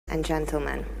and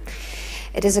gentlemen.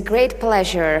 It is a great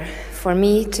pleasure for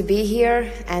me to be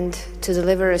here and to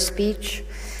deliver a speech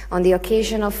on the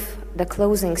occasion of the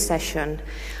closing session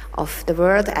of the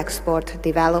World Export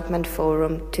Development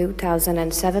Forum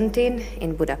 2017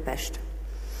 in Budapest.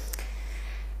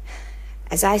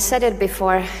 As I said it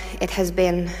before, it has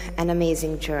been an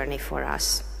amazing journey for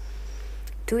us.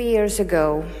 2 years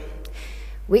ago,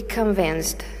 we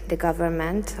convinced the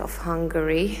government of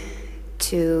Hungary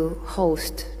to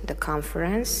host the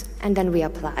conference, and then we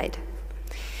applied.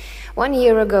 1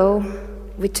 year ago,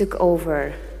 we took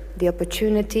over the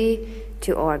opportunity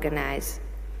to organize.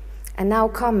 And now,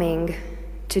 coming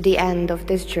to the end of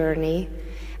this journey,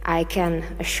 I can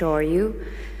assure you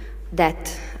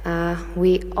that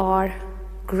we are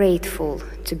grateful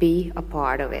to be a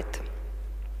part of it.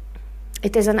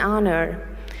 It is an honor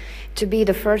to be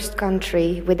the first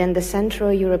country within the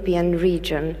Central European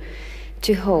region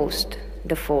to host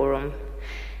the forum.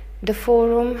 The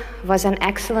forum was an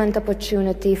excellent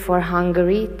opportunity for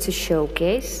Hungary to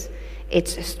showcase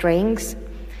its strengths,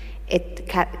 its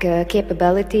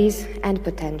capabilities and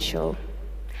potential.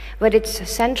 With its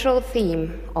central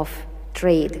theme of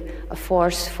trade, a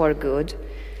force for good,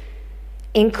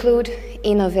 include,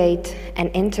 innovate and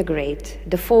integrate,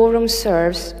 the forum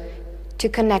serves to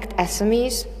connect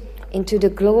SMEs into the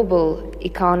global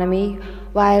economy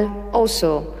while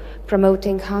also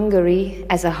promoting Hungary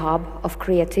as a hub of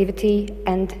creativity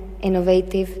and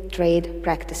innovative trade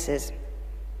practices.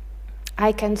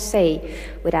 I can say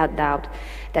without doubt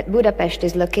that Budapest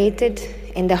is located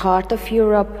in the heart of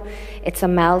Europe. It's a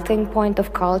melting point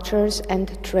of cultures and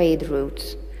trade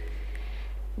routes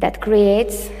that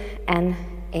creates an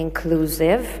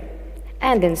inclusive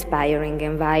and inspiring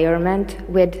environment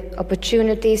with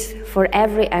opportunities for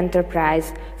every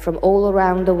enterprise from all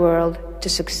around the world to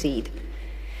succeed.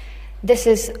 This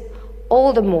is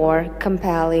all the more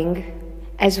compelling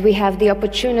as we have the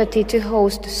opportunity to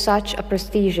host such a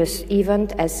prestigious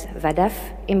event as WEDF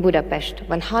in Budapest,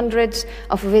 when hundreds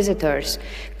of visitors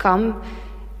come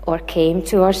or came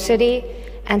to our city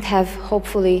and have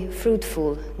hopefully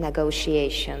fruitful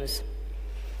negotiations.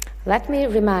 Let me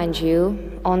remind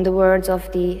you on the words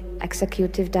of the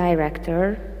Executive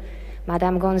Director,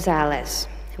 Madame González.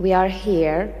 We were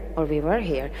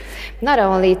here, not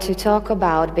only to talk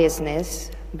about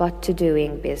business, but to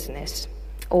doing business.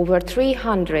 Over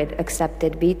 300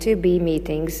 accepted B2B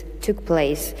meetings took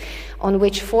place, on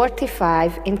which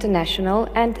 45 international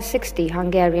and 60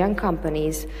 Hungarian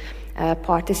companies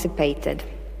participated.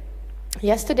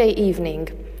 Yesterday evening,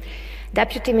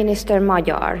 Deputy Minister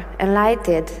Magyar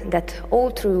enlightened that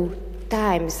although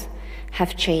times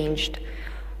have changed,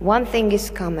 one thing is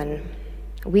common.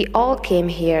 We all came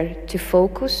here to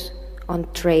focus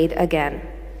on trade again.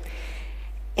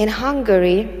 In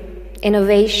Hungary,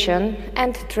 innovation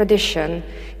and tradition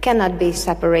cannot be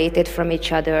separated from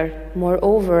each other.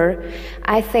 Moreover,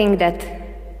 I think that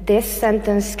this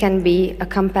sentence can be a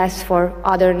compass for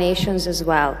other nations as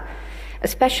well,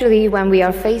 especially when we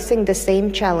are facing the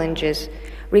same challenges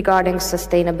regarding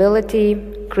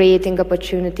sustainability, creating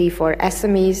opportunity for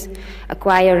SMEs,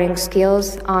 acquiring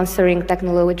skills, answering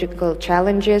technological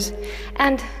challenges,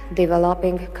 and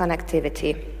developing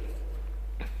connectivity.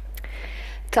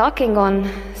 Talking on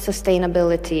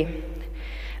sustainability,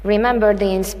 remember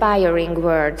the inspiring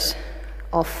words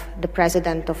of the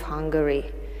President of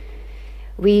Hungary.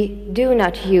 We do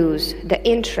not use the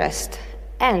interest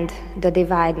and the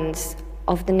dividends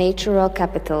of the natural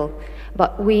capital,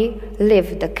 but we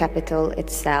live the capital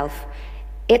itself.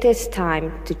 It is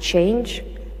time to change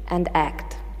and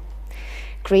act.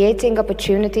 Creating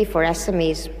opportunity for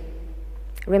SMEs.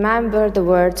 Remember the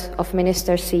words of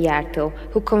Minister Szijjártó,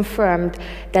 who confirmed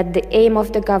that the aim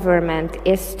of the government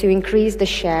is to increase the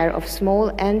share of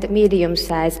small and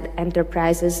medium-sized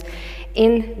enterprises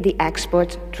in the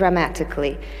export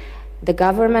dramatically. The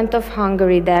government of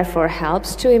Hungary therefore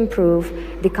helps to improve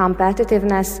the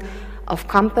competitiveness of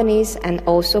companies and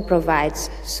also provides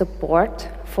support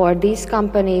for these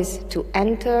companies to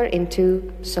enter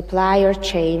into supplier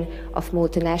chain of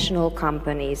multinational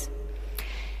companies.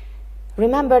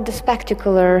 Remember the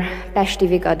spectacular Pesti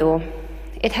Vigadó.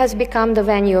 It has become the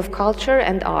venue of culture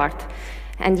and art,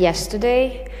 and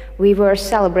yesterday we were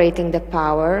celebrating the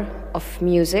power of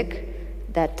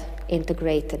music that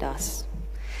integrated us.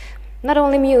 Not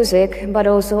only music, but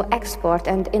also export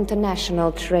and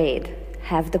international trade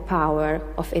have the power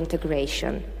of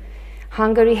integration.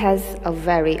 Hungary has a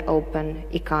very open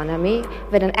economy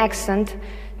with an accent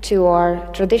to our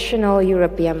traditional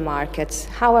European markets.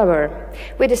 However,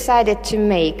 we decided to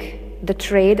make the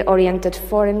trade-oriented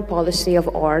foreign policy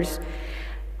of ours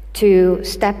to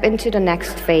step into the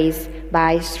next phase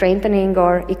by strengthening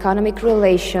our economic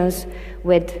relations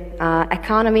with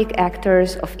economic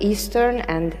actors of eastern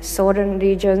and southern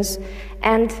regions,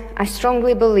 and I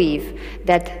strongly believe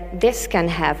that this can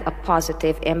have a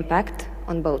positive impact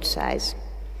on both sides.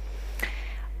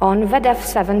 On WEDF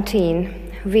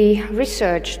 17, we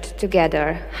researched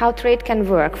together how trade can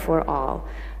work for all.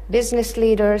 Business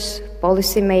leaders,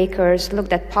 policymakers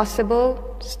looked at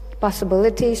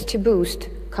possibilities to boost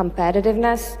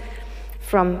competitiveness,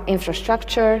 from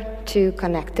infrastructure to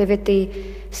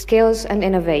connectivity, skills and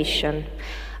innovation.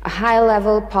 A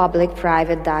high-level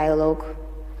public-private dialogue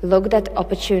looked at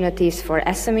opportunities for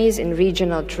SMEs in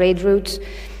regional trade routes.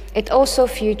 It also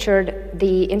featured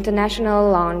the international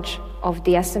launch of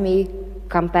the SME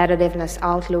Competitiveness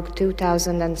Outlook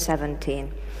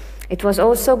 2017. It was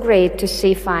also great to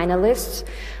see finalists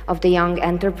of the Young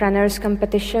Entrepreneurs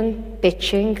Competition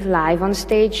pitching live on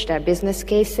stage their business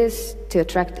cases to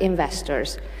attract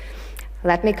investors.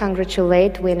 Let me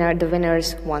congratulate the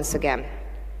winners once again.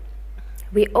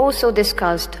 We also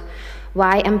discussed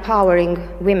why empowering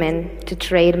women to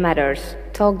trade matters,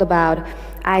 talked about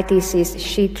ITC's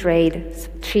She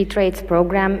Trades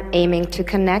program aiming to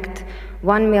connect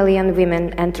 1 million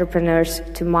women entrepreneurs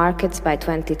to markets by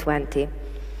 2020.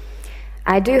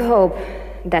 I do hope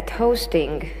that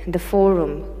hosting the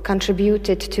forum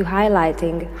contributed to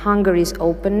highlighting Hungary's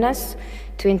openness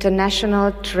to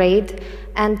international trade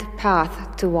and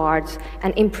path towards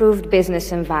an improved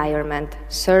business environment,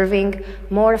 serving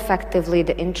more effectively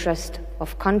the interest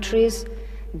of countries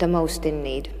the most in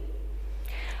need.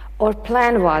 Our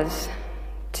plan was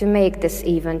to make this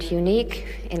event unique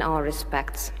in all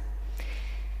respects.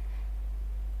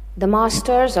 The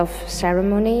masters of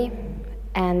ceremony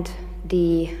and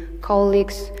the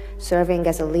colleagues serving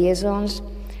as liaisons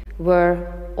were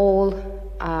all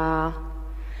our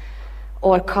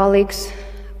colleagues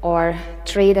or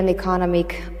trade and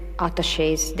economic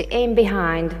attachés. The aim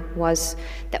behind was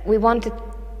that we wanted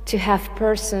to have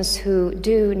persons who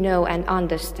do know and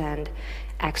understand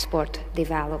export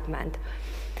development.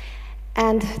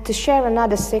 And to share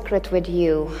another secret with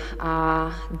you,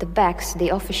 the bags, the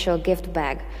official gift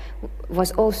bag,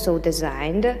 was also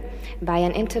designed by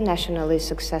an internationally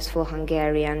successful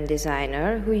Hungarian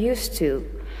designer who used to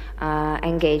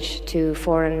engage to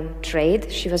foreign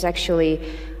trade. She was actually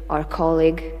our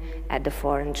colleague at the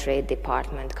Foreign Trade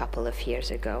Department a couple of years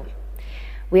ago.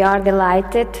 We are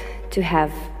delighted to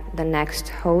have the next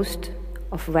host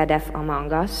of WEDF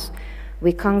among us.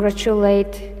 We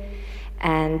congratulate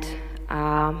and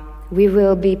we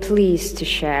will be pleased to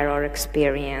share our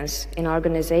experience in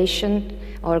organizing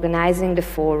the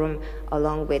forum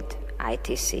along with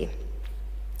ITC.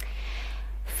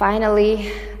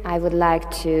 Finally, I would like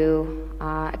to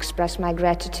express my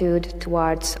gratitude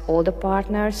towards all the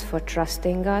partners for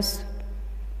trusting us.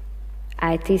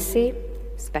 ITC,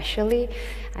 especially,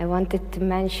 I wanted to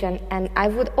mention, and I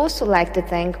would also like to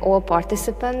thank all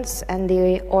participants and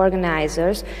the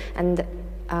organizers, and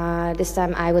this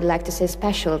time I would like to say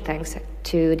special thanks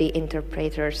to the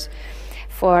interpreters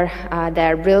for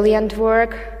their brilliant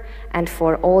work and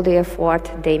for all the effort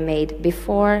they made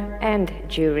before and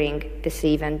during this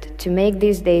event to make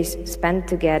these days spent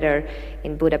together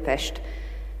in Budapest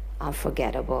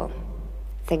unforgettable.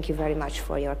 Thank you very much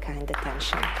for your kind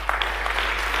attention.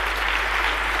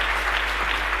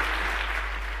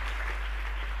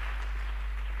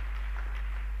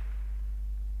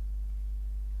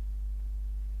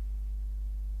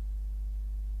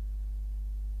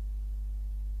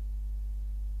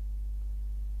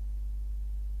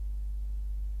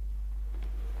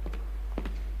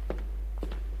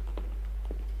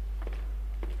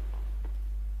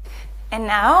 And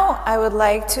now I would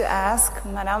like to ask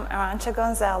Madame Arancha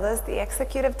González, the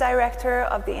Executive Director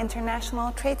of the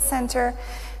International Trade Center,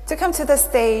 to come to the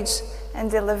stage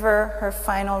and deliver her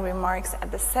final remarks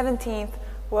at the 17th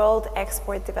World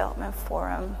Export Development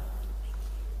Forum.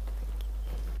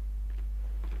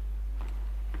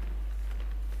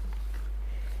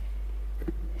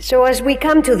 So as we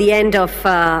come to the end of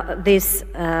this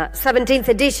 17th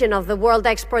edition of the World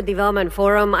Export Development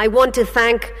Forum, I want to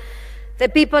thank the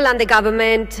people and the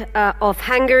government of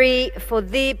Hungary for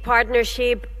the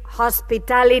partnership,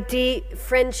 hospitality,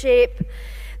 friendship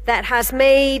that has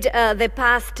made the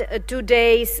past 2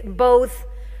 days both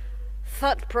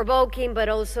thought-provoking but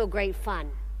also great fun.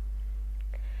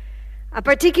 A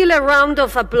particular round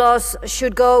of applause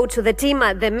should go to the team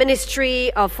at the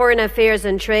Ministry of Foreign Affairs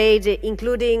and Trade,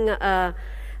 including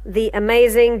the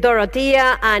amazing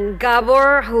Dorothea and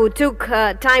Gabor, who took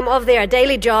time off their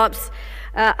daily jobs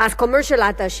as commercial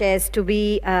attachés to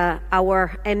be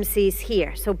our MCs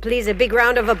here. So please, a big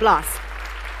round of applause.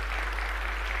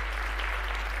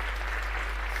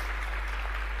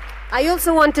 I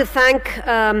also want to thank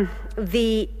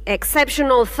the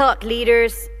exceptional thought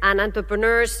leaders and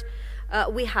entrepreneurs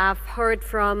we have heard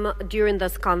from during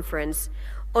this conference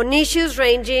on issues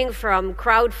ranging from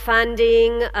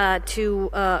crowdfunding to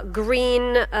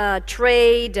green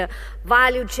trade,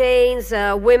 value chains,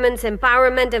 women's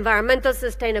empowerment, environmental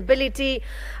sustainability.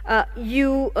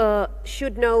 You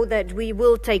should know that we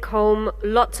will take home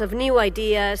lots of new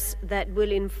ideas that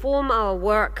will inform our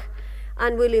work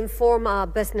and will inform our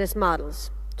business models.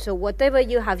 So whatever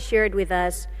you have shared with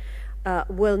us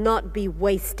will not be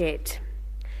wasted.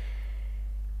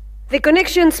 The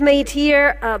connections made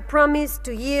here promise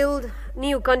to yield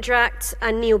new contracts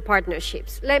and new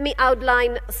partnerships. Let me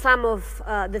outline some of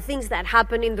the things that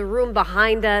happened in the room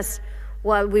behind us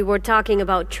while we were talking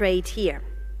about trade here.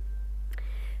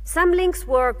 Some links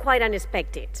were quite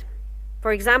unexpected.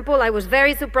 For example, I was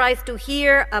very surprised to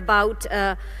hear about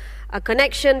a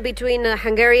connection between a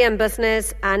Hungarian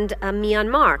business and a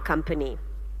Myanmar company.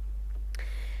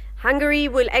 Hungary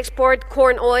will export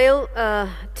corn oil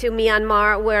to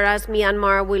Myanmar, whereas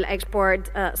Myanmar will export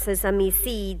sesame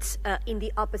seeds in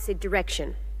the opposite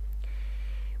direction.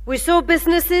 We saw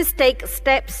businesses take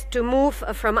steps to move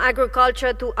from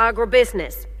agriculture to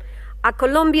agribusiness. A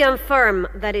Colombian firm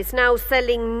that is now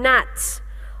selling nuts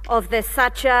of the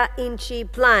Sacha Inchi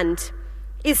plant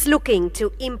is looking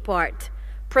to import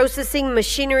processing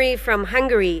machinery from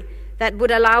Hungary that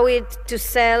would allow it to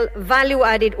sell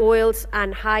value-added oils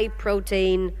and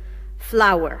high-protein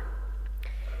flour.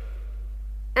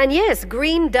 And yes,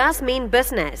 green does mean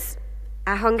business.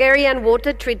 A Hungarian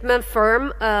water treatment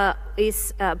firm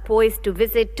is poised to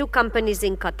visit 2 companies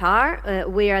in Qatar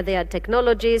where their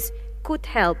technologies could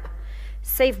help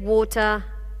save water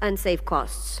and save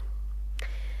costs.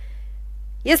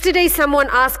 Yesterday, someone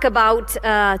asked about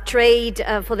trade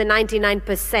for the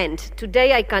 99%.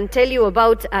 Today, I can tell you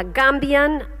about a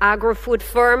Gambian agro-food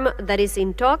firm that is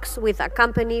in talks with a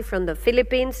company from the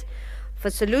Philippines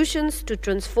for solutions to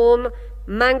transform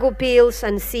mango peels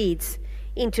and seeds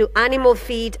into animal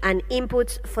feed and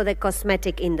inputs for the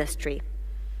cosmetic industry.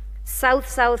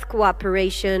 South-South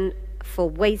cooperation for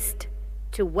waste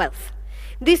to wealth.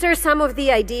 These are some of the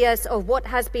ideas of what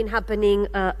has been happening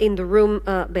in the room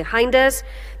behind us.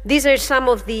 These are some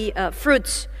of the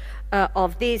fruits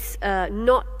of these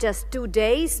not just 2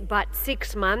 days, but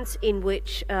 6 months in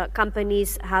which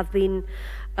companies have been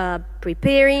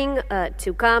preparing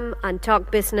to come and talk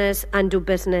business and do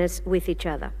business with each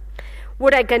other.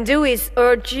 What I can do is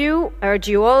urge you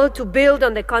all to build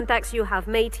on the contacts you have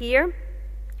made here,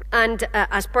 and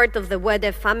as part of the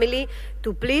WEDF family,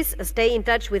 to please stay in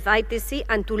touch with ITC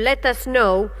and to let us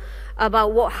know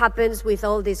about what happens with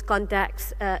all these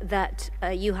contacts that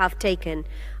you have taken.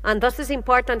 And this is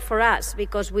important for us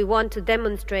because we want to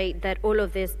demonstrate that all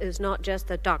of this is not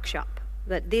just a talk shop,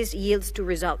 that this yields to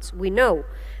results. We know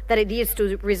that it yields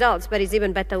to results, but it's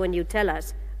even better when you tell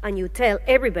us and you tell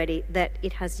everybody that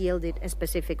it has yielded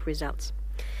specific results.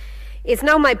 It's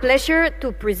now my pleasure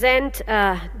to present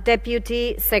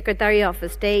Deputy Secretary of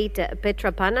State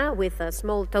Petra Pana with a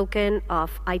small token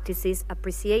of ITC's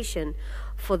appreciation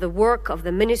for the work of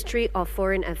the Ministry of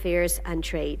Foreign Affairs and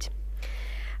Trade.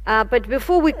 But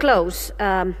before we close,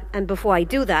 and before I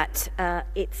do that,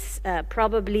 it's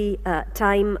probably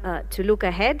time to look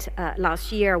ahead.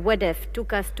 Last year, WEDF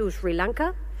took us to Sri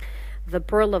Lanka, the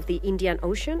pearl of the Indian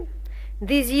Ocean.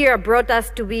 This year brought us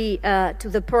to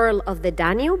the pearl of the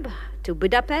Danube, to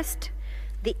Budapest.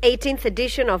 The 18th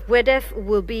edition of WEDF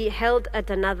will be held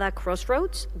at another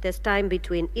crossroads, this time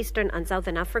between Eastern and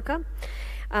Southern Africa.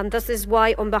 This is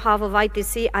why, on behalf of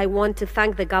ITC, I want to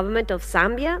thank the government of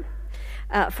Zambia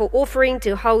for offering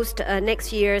to host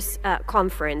next year's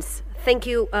conference. Thank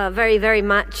you very, very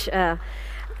much,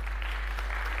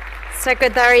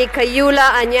 Secretary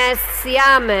Kayula Agnes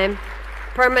Siame,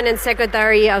 Permanent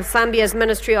Secretary of Zambia's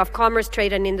Ministry of Commerce,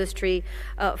 Trade and Industry,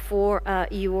 for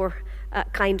your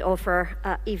kind offer.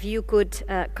 If you could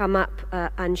come up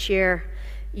and share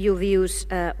your views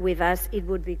with us, it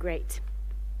would be great.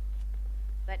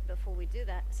 But before we do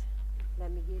that, let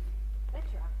me give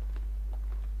Petra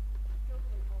a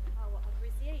token of our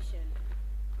appreciation.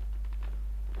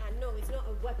 And no, it's not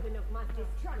a weapon of mass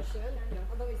destruction,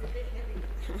 although it's a bit heavy.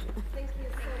 Thank you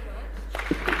so much.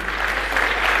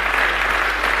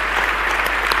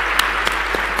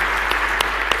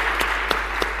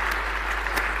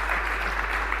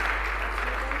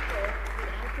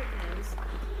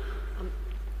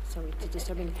 Sorry to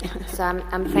disturb you. So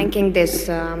I'm thanking this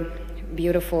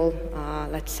beautiful,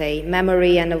 let's say,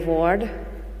 memory and award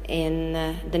in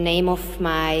the name of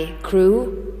my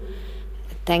crew.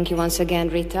 Thank you once again,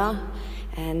 Rita.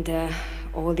 And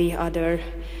all the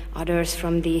others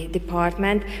from the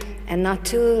department, and not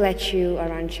to let you,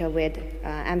 Arancha, with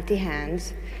empty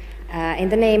hands. In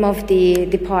the name of the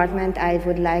department, I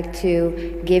would like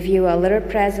to give you a little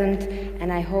present,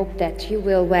 and I hope that you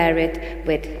will wear it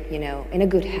with, in a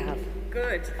good health.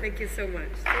 Good. Thank you so much.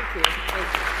 Thank you.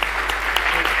 Thank you.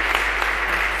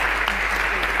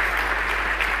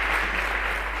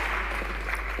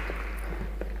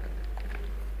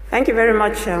 Thank you very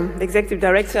much, Executive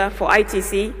Director for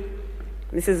ITC,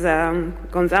 Mrs.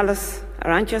 González,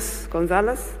 Arancha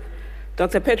González,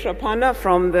 Dr. Petra Pana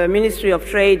from the Ministry of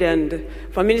Trade and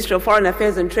from Ministry of Foreign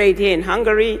Affairs and Trade here in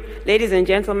Hungary, ladies and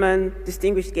gentlemen,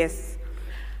 distinguished guests.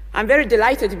 I'm very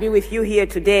delighted to be with you here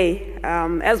today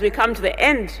as we come to the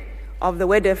end of the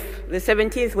WEDF, the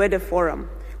 17th WEDF Forum,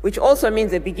 which also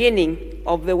means the beginning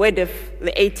of the WEDF,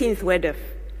 the 18th WEDF.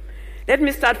 Let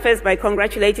me start first by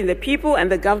congratulating the people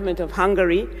and the government of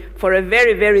Hungary for a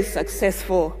very, very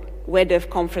successful WEDF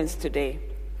conference today.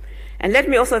 And let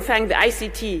me also thank the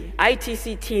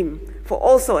ITC team for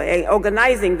also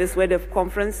organizing this WEDF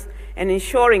conference and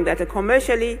ensuring that a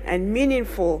commercially and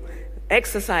meaningful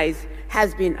exercise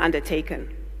has been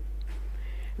undertaken.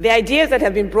 The ideas that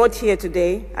have been brought here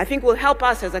today, I think, will help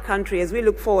us as a country as we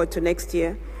look forward to next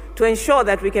year to ensure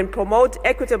that we can promote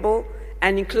equitable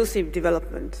and inclusive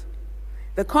development.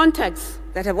 The contacts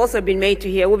that have also been made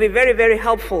to here will be very, very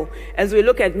helpful as we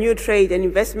look at new trade and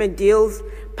investment deals,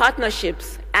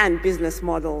 partnerships, and business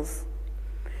models.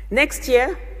 Next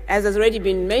year, as has already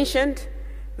been mentioned,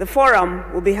 the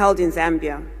forum will be held in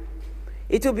Zambia.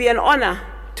 It will be an honor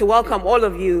to welcome all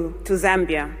of you to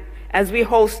Zambia as we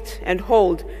host and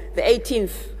hold the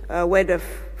 18th WEDF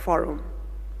Forum.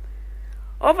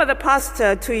 Over the past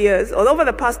 2 years, or over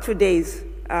the past 2 days,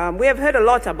 we have heard a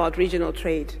lot about regional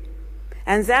trade.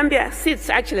 And Zambia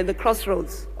sits actually at the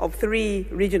crossroads of 3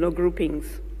 regional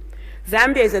groupings.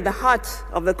 Zambia is at the heart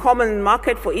of the common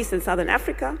market for East and Southern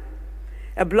Africa,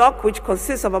 a bloc which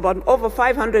consists of about over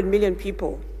 500 million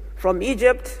people, from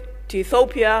Egypt to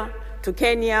Ethiopia to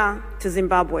Kenya to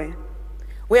Zimbabwe.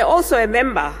 We are also a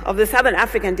member of the Southern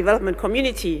African Development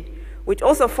Community, which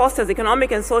also fosters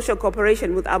economic and social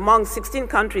cooperation with among 16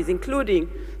 countries,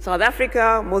 including South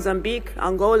Africa, Mozambique,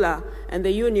 Angola, and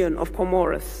the Union of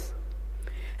Comoros.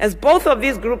 As both of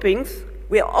these groupings,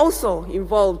 we are also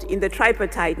involved in the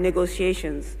tripartite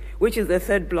negotiations, which is the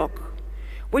 3rd block,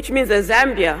 which means that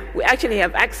Zambia, we actually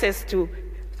have access to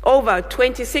over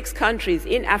 26 countries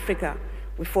in Africa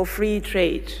for free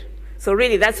trade. So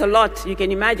really, that's a lot. You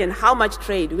can imagine how much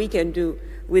trade we can do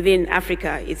within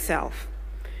Africa itself.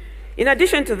 In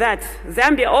addition to that,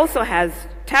 Zambia also has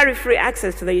tariff-free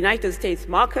access to the United States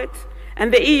market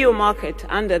and the EU market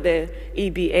under the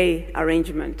EBA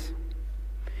arrangement.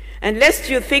 And lest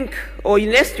you think, or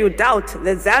lest you doubt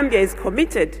that Zambia is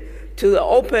committed to the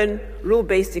open,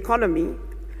 rule-based economy,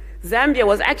 Zambia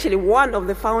was actually one of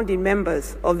the founding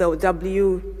members of the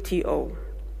WTO.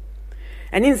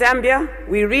 And in Zambia,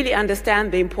 we really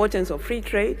understand the importance of free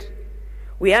trade.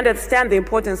 We understand the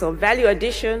importance of value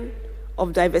addition,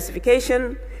 of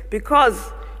diversification,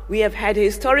 because we have had a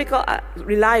historical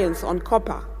reliance on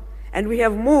copper. And we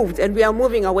have moved, and we are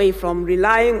moving away from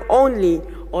relying only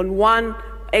on one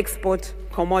export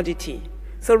commodity.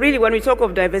 So really, when we talk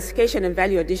of diversification and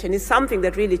value addition, it's something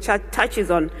that really touches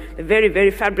on the very,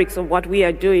 very fabrics of what we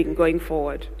are doing going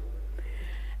forward.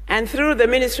 And through the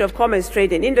Ministry of Commerce,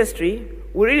 Trade and Industry,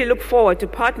 we really look forward to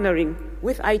partnering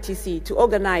with ITC to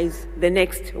organize the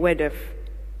next WEDF.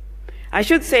 I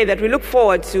should say that we look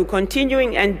forward to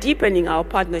continuing and deepening our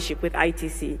partnership with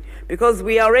ITC, because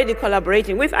we are already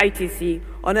collaborating with ITC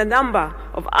on a number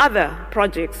of other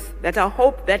projects that are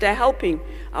helping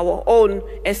our own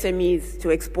SMEs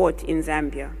to export in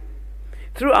Zambia.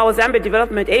 Through our Zambia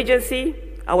Development Agency,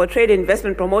 our Trade and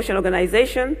Investment Promotion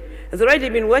Organization has already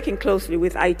been working closely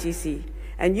with ITC.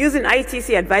 And using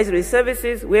ITC advisory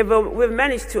services, we've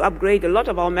managed to upgrade a lot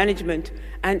of our management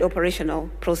and operational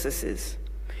processes.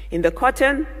 In the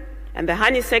cotton and the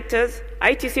honey sectors,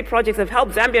 ITC projects have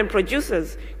helped Zambian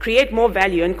producers create more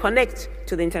value and connect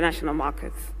to the international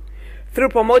markets. Through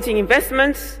promoting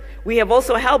investments, we have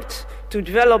also helped to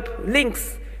develop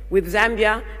links with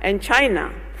Zambia and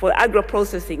China for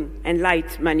agro-processing and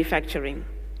light manufacturing.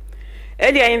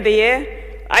 Earlier in the year,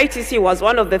 ITC was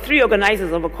one of the 3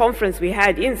 organizers of a conference we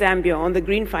had in Zambia on the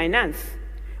green finance.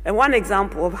 And one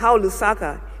example of how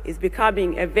Lusaka is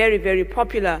becoming a very, very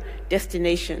popular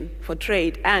destination for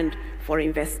trade and for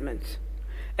investment.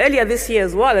 Earlier this year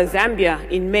as well as Zambia,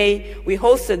 in May, we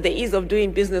hosted the Ease of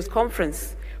Doing Business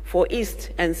Conference for East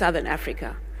and Southern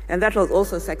Africa, and that was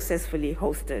also successfully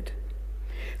hosted.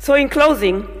 So in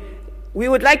closing, we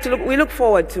look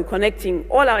forward to connecting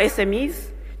all our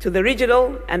SMEs to the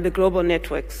regional and the global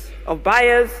networks of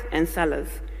buyers and sellers.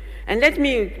 And let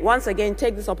me once again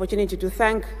take this opportunity to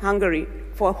thank Hungary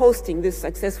for hosting this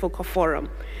successful forum,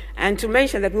 and to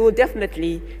mention that we will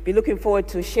definitely be looking forward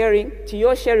to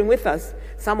your sharing with us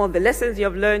some of the lessons you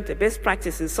have learned, the best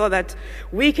practices, so that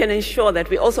we can ensure that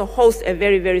we also host a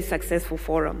very, very successful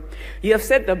forum. You have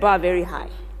set the bar very high.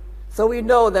 So we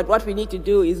know that what we need to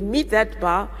do is meet that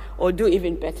bar or do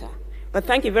even better. But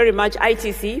thank you very much,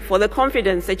 ITC, for the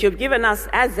confidence that you've given us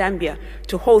as Zambia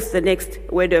to host the next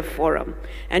WEDF forum.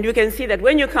 And you can see that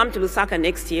when you come to Lusaka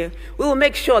next year, we will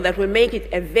make sure that we make it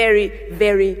a very,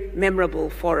 very memorable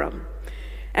forum.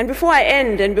 And before I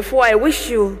end, and before I wish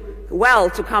you well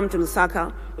to come to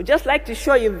Lusaka, we'd just like to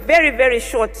show you a very, very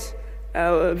short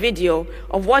video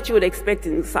of what you would expect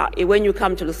when you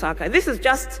come to Lusaka. This is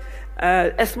just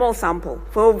a small sample.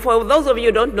 For those of you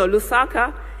who don't know,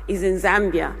 Lusaka is in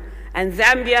Zambia. And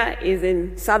Zambia is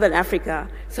in southern Africa,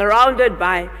 surrounded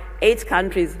by 8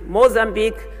 countries: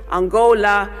 Mozambique,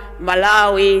 Angola,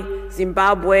 Malawi,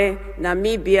 Zimbabwe,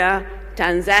 Namibia,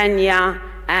 Tanzania,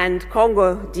 and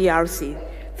Congo DRC.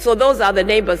 So those are the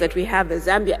neighbors that we have as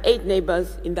Zambia, 8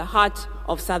 neighbors in the heart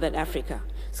of southern Africa.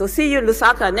 So see you in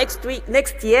Lusaka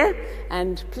next year,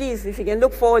 and please, if you can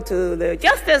look forward to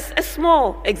just a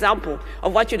small example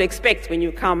of what you'd expect when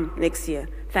you come next year.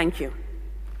 Thank you.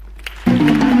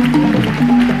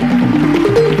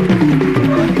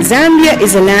 Zambia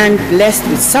is a land blessed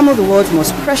with some of the world's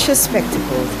most precious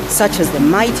spectacles, such as the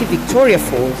mighty Victoria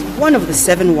Falls, one of the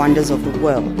 7 wonders of the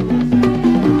world.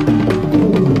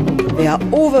 There are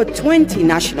over 20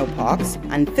 national parks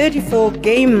and 34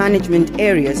 game management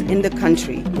areas in the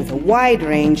country, with a wide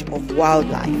range of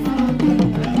wildlife.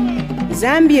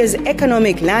 Zambia's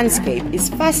economic landscape is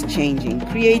fast changing,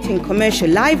 creating commercial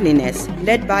liveliness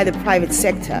led by the private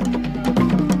sector.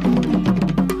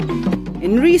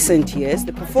 In recent years,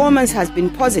 the performance has been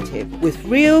positive, with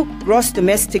real gross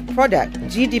domestic product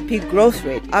 (GDP) growth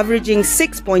rate averaging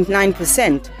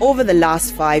 6.9% over the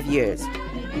last 5 years.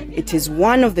 It is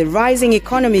one of the rising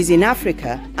economies in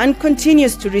Africa and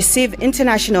continues to receive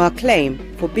international acclaim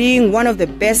for being one of the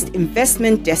best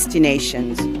investment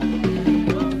destinations.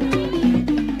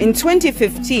 In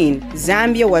 2015,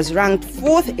 Zambia was ranked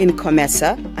 4th in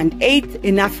COMESA and 8th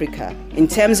in Africa in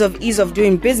terms of ease of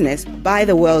doing business by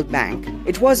the World Bank.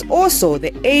 It was also the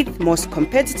 8th most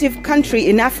competitive country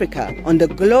in Africa on the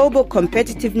Global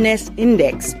Competitiveness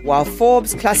Index, while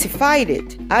Forbes classified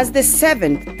it as the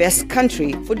 7th best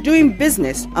country for doing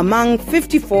business among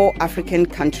 54 African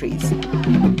countries.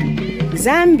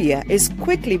 Zambia is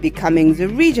quickly becoming the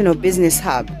regional business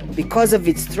hub because of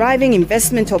its thriving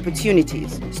investment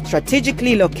opportunities.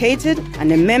 Strategically located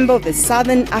and a member of the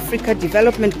Southern Africa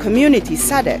Development Community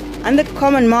 (SADC) and the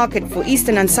Common Market for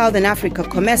Eastern and Southern Africa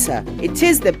 (COMESA), it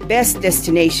is the best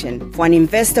destination for an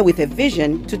investor with a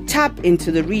vision to tap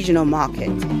into the regional market.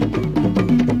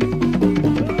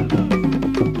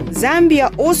 Zambia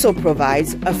also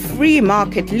provides a free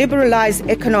market liberalized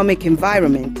economic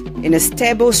environment in a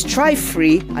stable,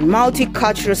 strife-free and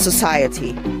multicultural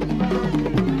society.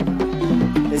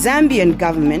 The Zambian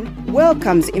government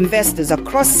welcomes investors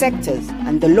across sectors,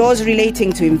 and the laws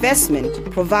relating to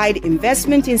investment provide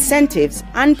investment incentives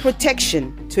and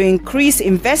protection to increase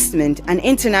investment and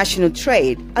international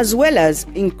trade, as well as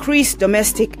increase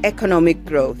domestic economic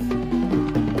growth.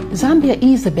 Zambia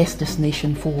is the best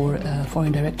destination for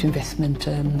foreign direct investment.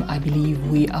 I believe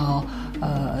we are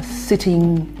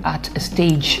sitting at a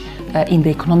stage in the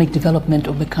economic development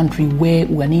of the country where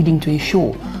we are needing to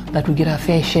ensure that we get our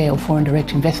fair share of foreign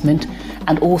direct investment,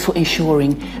 and also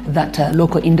ensuring that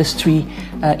local industry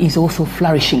is also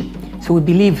flourishing. So we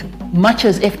believe, much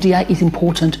as FDI is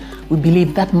important, we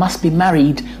believe that must be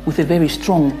married with a very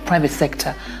strong private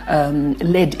sector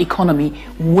led economy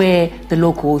where the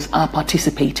locals are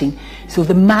participating. So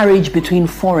the marriage between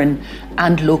foreign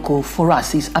and local for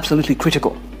us is absolutely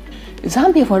critical.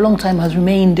 Zambia for a long time has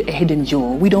remained a hidden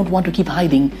jewel. We don't want to keep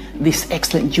hiding this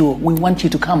excellent jewel. We want you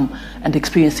to come and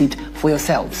experience it for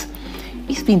yourselves.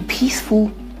 It's been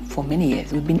peaceful for many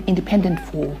years. We've been independent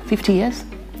for 50 years.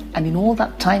 And in all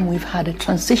that time, we've had a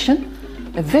transition,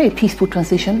 a very peaceful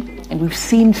transition. And we've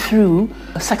seen through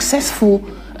a successful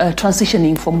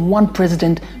transitioning from one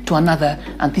president to another.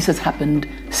 And this has happened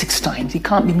 6 times. It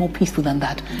can't be more peaceful than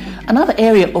that. Another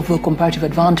area of a comparative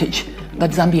advantage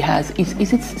that Zambia has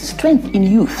is its strength in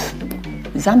youth.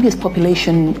 Zambia's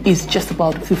population is just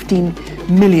about 15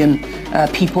 million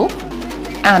people,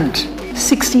 and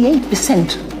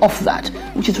 68% of that,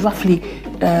 which is roughly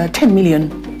 10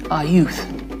 million, are youth.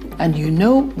 And you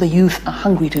know the youth are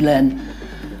hungry to learn,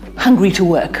 hungry to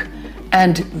work,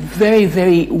 and very,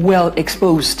 very well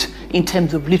exposed in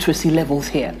terms of literacy levels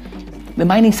here. The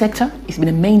mining sector has been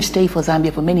a mainstay for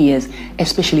Zambia for many years,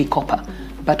 especially copper.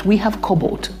 But we have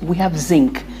cobalt, we have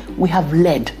zinc, we have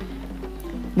lead.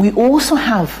 We also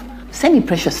have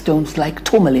semi-precious stones like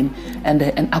tourmaline and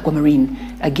aquamarine.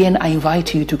 Again, I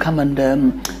invite you to come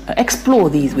and explore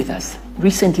these with us.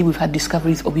 Recently, we've had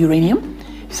discoveries of uranium.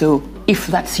 So if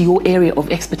that's your area of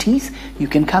expertise, you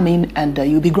can come in and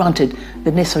you'll be granted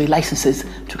the necessary licenses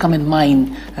to come and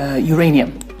mine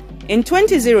uranium. In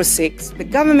 2006, the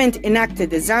government enacted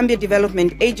the Zambia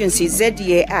Development Agency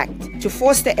ZDA Act to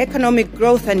foster economic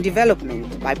growth and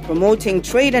development by promoting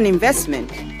trade and investment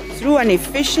through an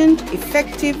efficient,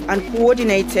 effective and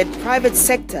coordinated private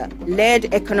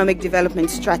sector-led economic development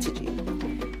strategy.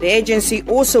 The agency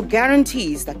also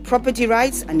guarantees that property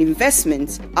rights and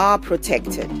investments are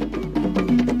protected.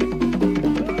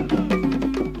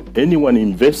 Anyone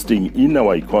investing in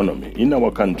our economy, in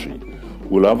our country,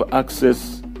 will have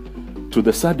access to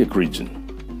the SADC region,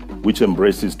 which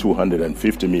embraces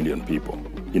 250 million people,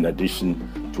 in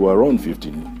addition to our own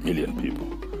 15 million people.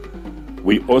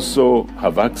 We also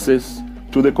have access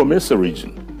to the COMESA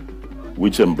region,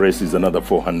 which embraces another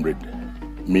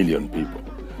 400 million people.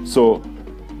 So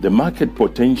the market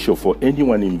potential for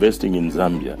anyone investing in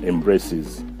Zambia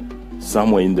embraces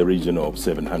somewhere in the region of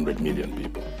 700 million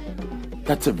people.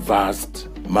 That's a vast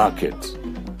market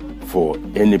for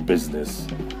any business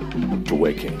to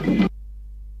work in.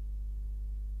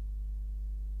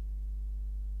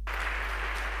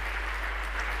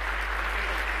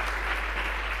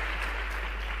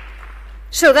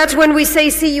 So that's when we say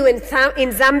see you in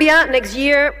Zambia next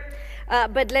year.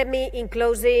 But let me, in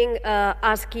closing,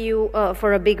 ask you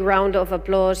for a big round of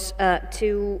applause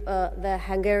to the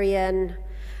Hungarian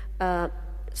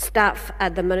staff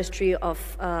at the Ministry of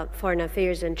Foreign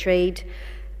Affairs and Trade,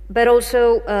 but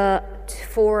also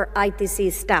for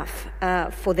ITC staff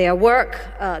for their work,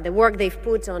 the work they've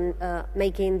put on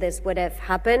making this WEDF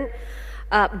happen.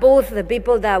 Both the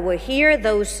people that were here,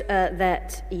 those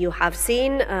that you have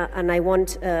seen, and I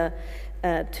want to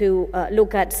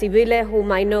look at Sibile,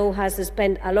 whom I know has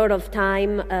spent a lot of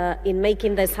time in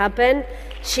making this happen.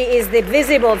 She is the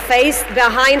visible face.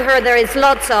 Behind her there is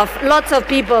lots of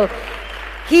people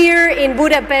here in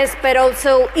Budapest, but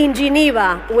also in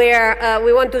Geneva, where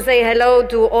we want to say hello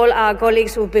to all our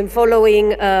colleagues who've been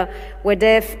following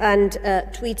WEDF and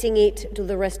tweeting it to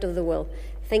the rest of the world.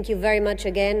 Thank you very much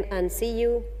again, and see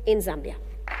you in Zambia.